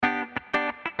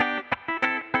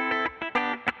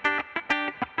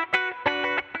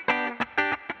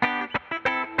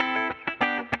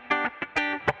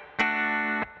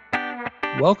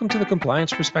Welcome to the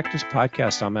Compliance Perspectives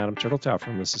podcast. I'm Adam Turtletaub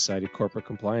from the Society of Corporate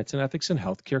Compliance and Ethics and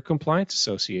Healthcare Compliance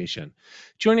Association.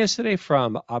 Joining us today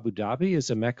from Abu Dhabi is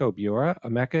Emeka Obiora.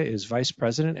 Emeka is Vice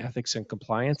President, Ethics and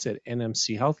Compliance at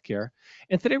NMC Healthcare.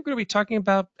 And today we're going to be talking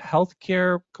about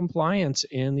healthcare compliance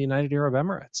in the United Arab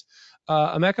Emirates.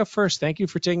 Emeka, first, thank you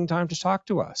for taking time to talk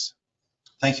to us.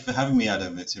 Thank you for having me,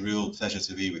 Adam. It's a real pleasure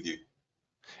to be with you.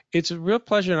 It's a real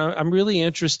pleasure, and I'm really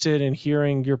interested in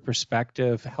hearing your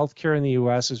perspective. Healthcare in the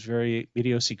U.S. is very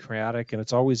idiosyncratic, and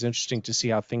it's always interesting to see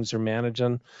how things are managed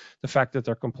and the fact that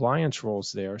there are compliance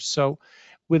rules there. So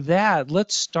with that,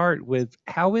 let's start with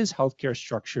how is healthcare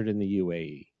structured in the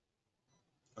UAE?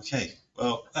 Okay,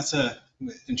 well, that's an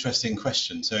interesting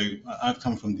question. So I've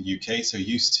come from the UK, so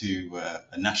used to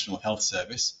a national health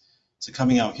service. So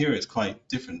coming out here, it's quite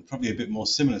different, probably a bit more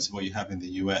similar to what you have in the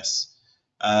US.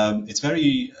 It's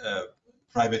very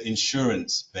private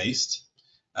insurance based,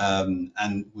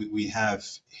 and we have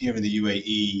here in the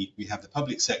UAE, we have the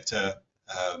public sector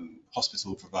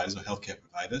hospital providers or healthcare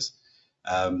providers.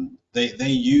 They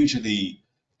usually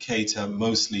cater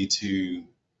mostly to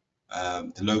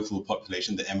the local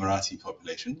population, the Emirati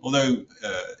population, although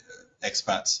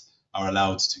expats are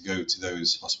allowed to go to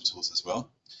those hospitals as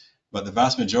well. But the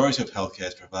vast majority of healthcare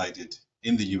is provided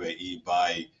in the UAE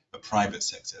by a private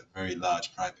sector, a very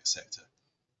large private sector.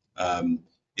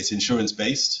 It's insurance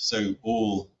based, so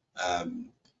all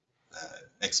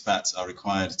expats are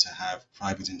required to have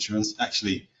private insurance.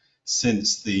 Actually,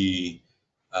 since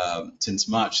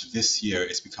March this year,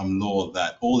 it's become law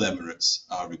that all Emirates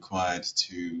are required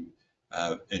to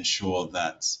ensure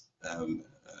that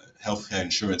healthcare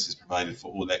insurance is provided for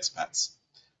all expats,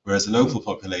 whereas the local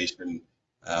population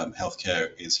healthcare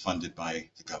is funded by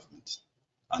the government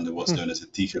under what's known as a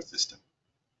TICA system.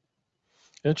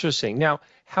 Interesting. Now,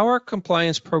 how are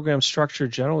compliance programs structured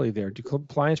generally there? Do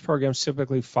compliance programs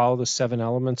typically follow the 7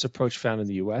 elements approach found in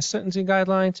the U.S. sentencing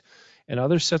guidelines and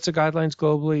other sets of guidelines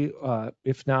globally?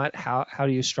 If not, how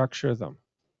do you structure them?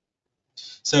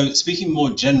 So speaking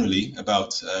more generally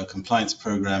about compliance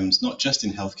programs, not just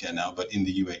in healthcare now, but in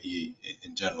the UAE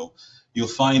in general, you'll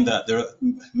find that there are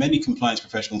many compliance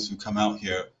professionals who come out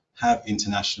here have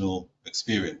international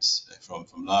experience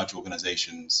from large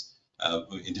organizations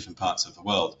in different parts of the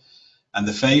world. And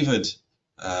the favored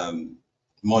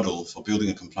model for building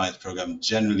a compliance program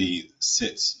generally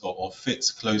sits or fits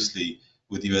closely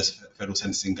with the US federal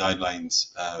sentencing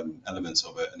guidelines elements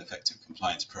of an effective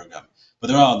compliance program. But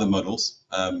there are other models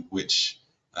which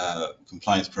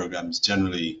compliance programs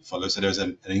generally follow. So there's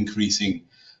an increasing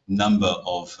number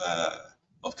of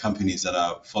companies that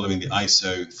are following the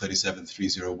ISO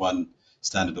 37301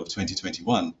 standard of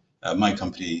 2021. My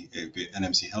company,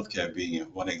 NMC Healthcare, being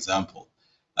one example.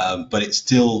 But it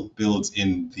still builds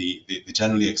in the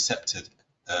generally accepted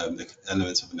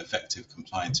elements of an effective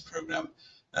compliance program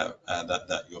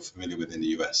that you're familiar with in the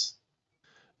US.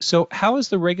 So how is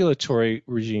the regulatory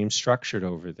regime structured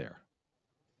over there?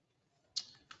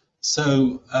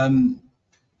 So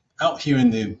out here in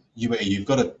the UAE, you've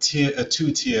got a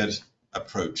two-tiered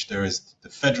approach. There is the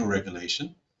federal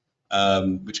regulation,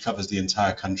 which covers the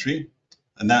entire country,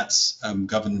 and that's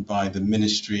governed by the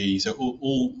ministry. So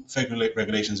all federal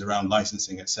regulations around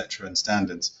licensing, etc., and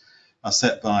standards are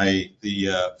set by the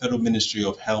Federal Ministry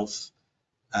of Health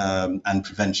and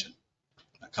Prevention.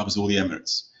 That covers all the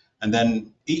Emirates. And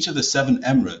then each of the 7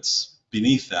 Emirates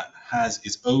beneath that has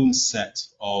its own set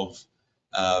of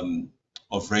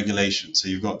regulations. So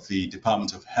you've got the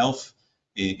Department of Health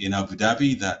in Abu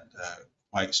Dhabi that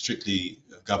quite strictly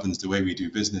governs the way we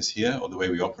do business here or the way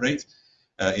we operate.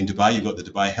 In Dubai, you've got the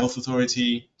Dubai Health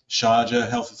Authority, Sharjah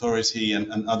Health Authority,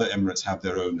 and other Emirates have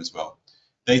their own as well.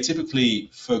 They typically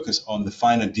focus on the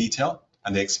finer detail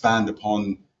and they expand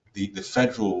upon the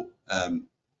federal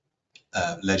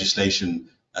legislation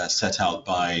set out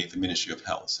by the Ministry of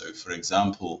Health. So, for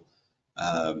example,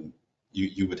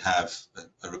 you would have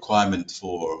a requirement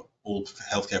for all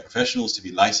healthcare professionals to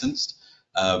be licensed.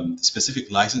 Specific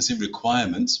licensing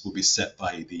requirements will be set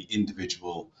by the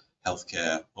individual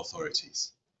healthcare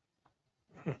authorities.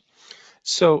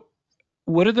 So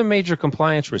what are the major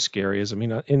compliance risk areas? I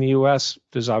mean, in the U.S.,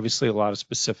 there's obviously a lot of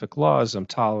specific laws,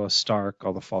 EMTALA, Stark,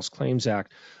 all the False Claims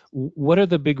Act. What are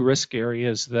the big risk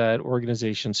areas that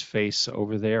organizations face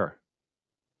over there?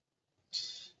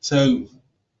 So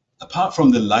apart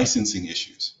from the licensing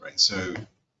issues, right? So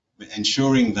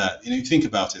ensuring that, you think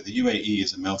about it, the UAE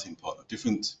is a melting pot of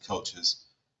different cultures,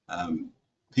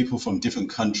 people from different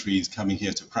countries coming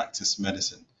here to practice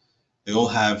medicine. They all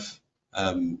have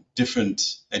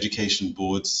different education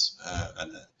boards.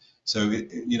 So,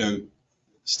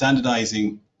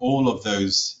 standardizing all of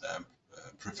those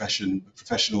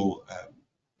professional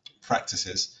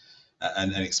practices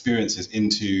and experiences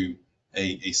into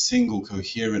a single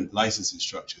coherent licensing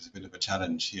structure is a bit of a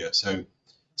challenge here. So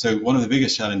one of the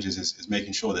biggest challenges is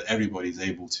making sure that everybody's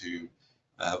able to,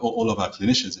 all of our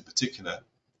clinicians in particular,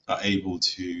 are able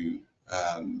to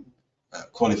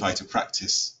qualify to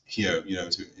practice here,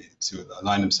 to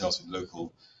align themselves with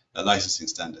local licensing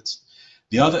standards.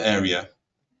 The other area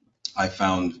I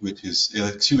found, which is, there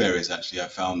are two areas actually I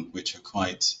found which are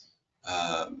quite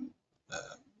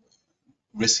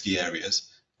risky areas,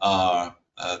 are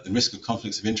the risk of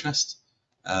conflicts of interest.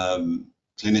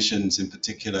 Clinicians in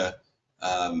particular,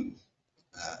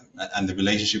 and the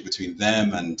relationship between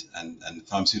them and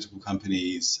pharmaceutical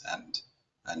companies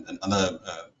and other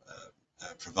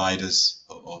providers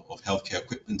of healthcare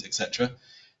equipment, etc.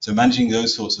 So managing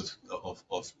those sorts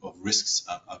of risks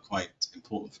are quite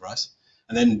important for us.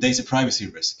 And then data privacy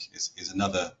risk is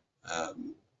another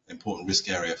important risk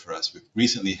area for us. We've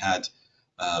recently had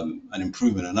an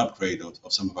improvement, an upgrade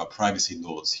of some of our privacy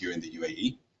laws here in the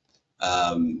UAE.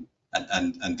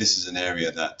 And this is an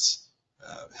area that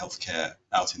healthcare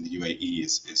out in the UAE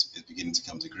is beginning to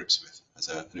come to grips with as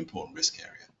an important risk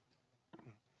area.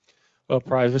 Well,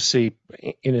 privacy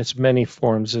in its many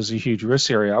forms is a huge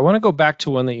risk area. I want to go back to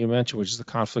one that you mentioned, which is the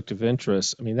conflict of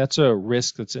interest. I mean, that's a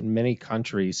risk that's in many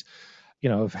countries,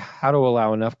 of how to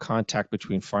allow enough contact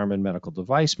between pharma and medical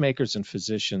device makers and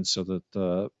physicians so that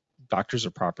the doctors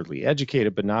are properly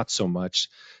educated, but not so much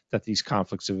that these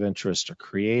conflicts of interest are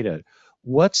created.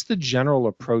 What's the general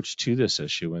approach to this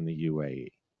issue in the UAE?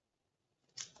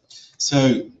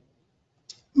 So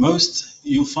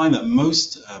you'll find that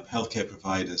most healthcare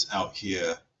providers out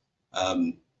here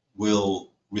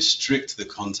will restrict the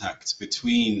contact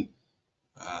between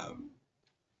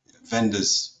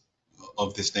vendors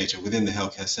of this nature within the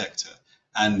healthcare sector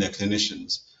and their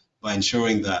clinicians by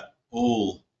ensuring that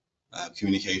all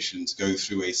communications go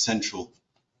through a central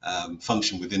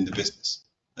function within the business.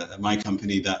 At my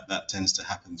company, that tends to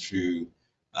happen through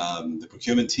the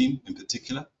procurement team in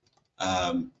particular,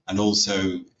 and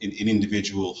also in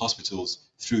individual hospitals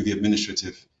through the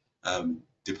administrative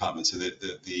department, so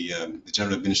the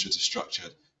general administrative structure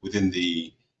within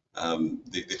the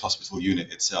hospital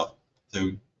unit itself.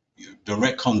 So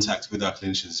direct contact with our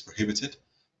clinicians is prohibited,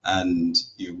 and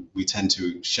we tend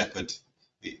to shepherd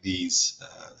these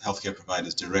healthcare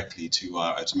providers directly to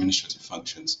our administrative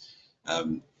functions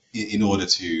in order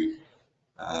to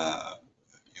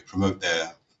promote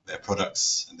their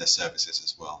products and their services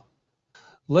as well.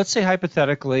 Let's say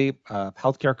hypothetically, a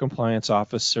healthcare compliance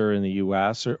officer in the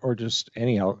U.S. or just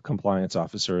any compliance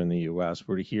officer in the U.S.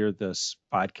 were to hear this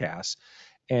podcast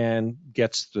and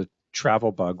gets the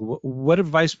travel bug. What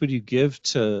advice would you give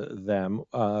to them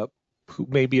who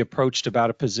may be approached about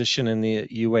a position in the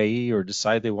UAE or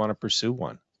decide they want to pursue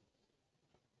one?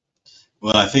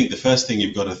 Well, I think the first thing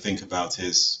you've got to think about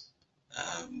is,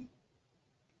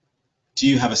 do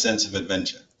you have a sense of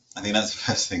adventure? I think that's the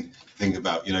first thing to think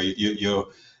about.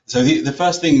 So the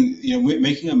first thing,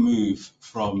 making a move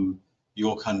from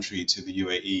your country to the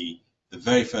UAE, the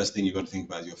very first thing you've got to think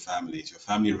about is your family. Is your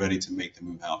family ready to make the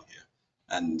move out here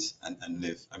and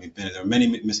live? I mean, there are many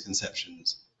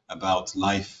misconceptions about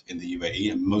life in the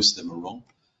UAE, and most of them are wrong.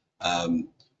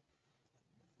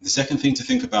 The second thing to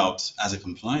think about as a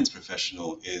compliance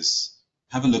professional is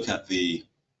have a look at the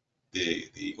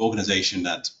organization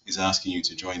that is asking you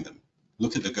to join them.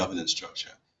 Look at the governance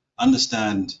structure.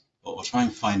 Understand or try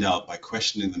and find out by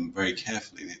questioning them very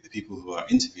carefully, the people who are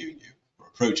interviewing you or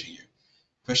approaching you.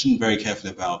 Question very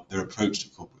carefully about their approach to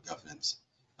corporate governance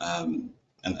and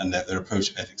their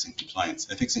approach to ethics and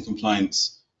compliance. Ethics and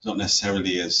compliance is not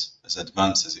necessarily as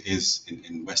advanced as it is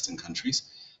in Western countries,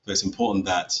 but it's important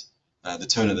that the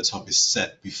tone at the top is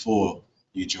set before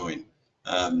you join.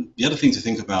 The other thing to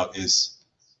think about is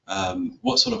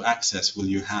what sort of access will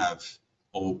you have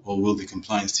or will the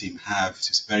compliance team have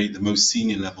to the most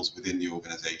senior levels within the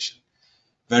organization?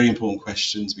 Very important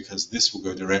questions, because this will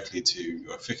go directly to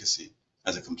your efficacy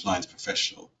as a compliance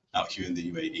professional out here in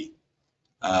the UAE.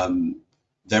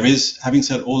 Having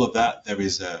said all of that, there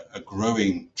is a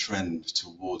growing trend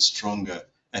towards stronger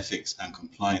ethics and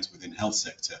compliance within health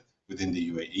sector within the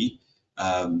UAE.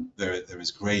 There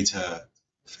is greater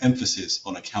emphasis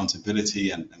on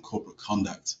accountability and corporate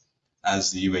conduct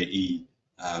as the UAE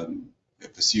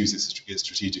pursues its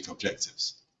strategic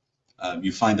objectives.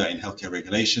 You find that in healthcare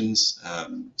regulations,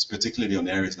 particularly on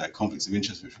areas like conflicts of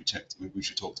interest, which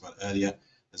we talked about earlier.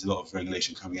 There's a lot of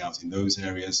regulation coming out in those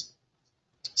areas.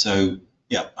 So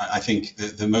yeah, I think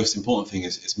the most important thing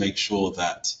is make sure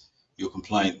that your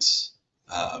compliance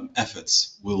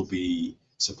efforts will be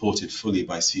supported fully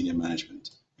by senior management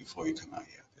before you come out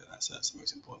here. That's the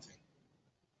most important thing.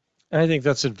 And I think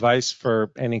that's advice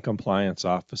for any compliance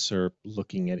officer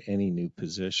looking at any new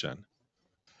position.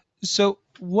 So,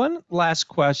 one last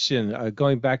question,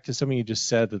 going back to something you just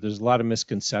said, that there's a lot of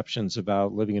misconceptions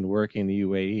about living and working in the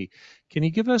UAE. Can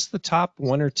you give us the top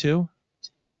one or two?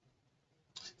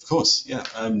 Of course, yeah,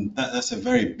 that's a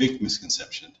very big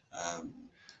misconception.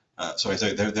 So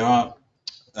there are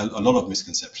a lot of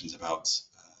misconceptions about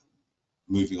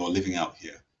moving or living out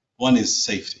here. One is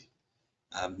safety.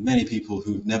 Many people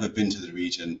who've never been to the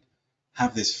region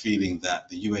have this feeling that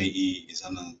the UAE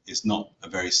is not a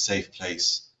very safe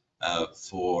place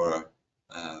for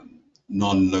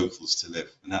non-locals to live,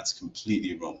 and that's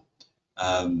completely wrong.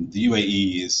 The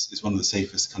UAE is one of the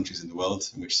safest countries in the world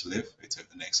in which to live. It's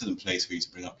an excellent place for you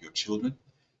to bring up your children,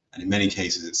 and in many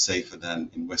cases, it's safer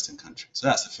than in Western countries. So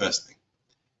that's the first thing.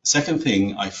 The second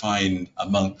thing I find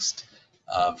amongst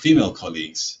female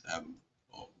colleagues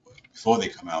before they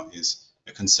come out is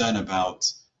a concern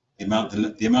about the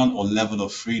amount or level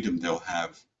of freedom they'll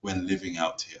have when living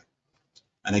out here.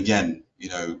 And again,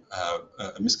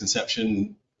 a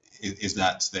misconception is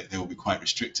that they will be quite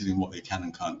restricted in what they can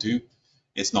and can't do.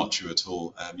 It's not true at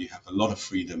all. You have a lot of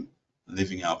freedom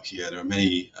living out here. There are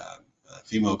many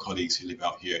female colleagues who live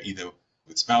out here either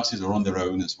with spouses or on their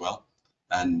own as well.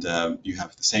 And you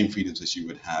have the same freedoms as you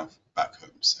would have back home.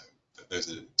 So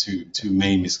those are the two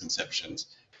main misconceptions.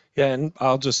 Yeah, and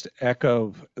I'll just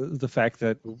echo the fact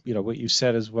that what you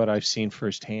said is what I've seen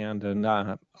firsthand, and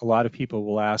a lot of people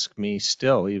will ask me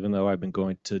still, even though I've been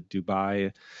going to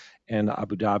Dubai and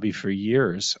Abu Dhabi for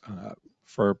years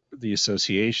for the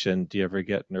association, do you ever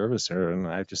get nervous? And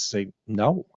I just say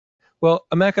no. Well,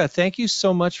 Emeka, thank you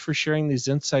so much for sharing these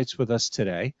insights with us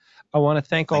today. I want to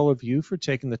thank Thank all of you for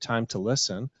taking the time to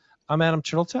listen. I'm Adam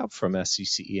Turtletop from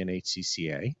SCCE and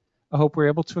HCCA. I hope we're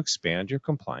able to expand your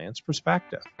compliance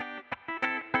perspective.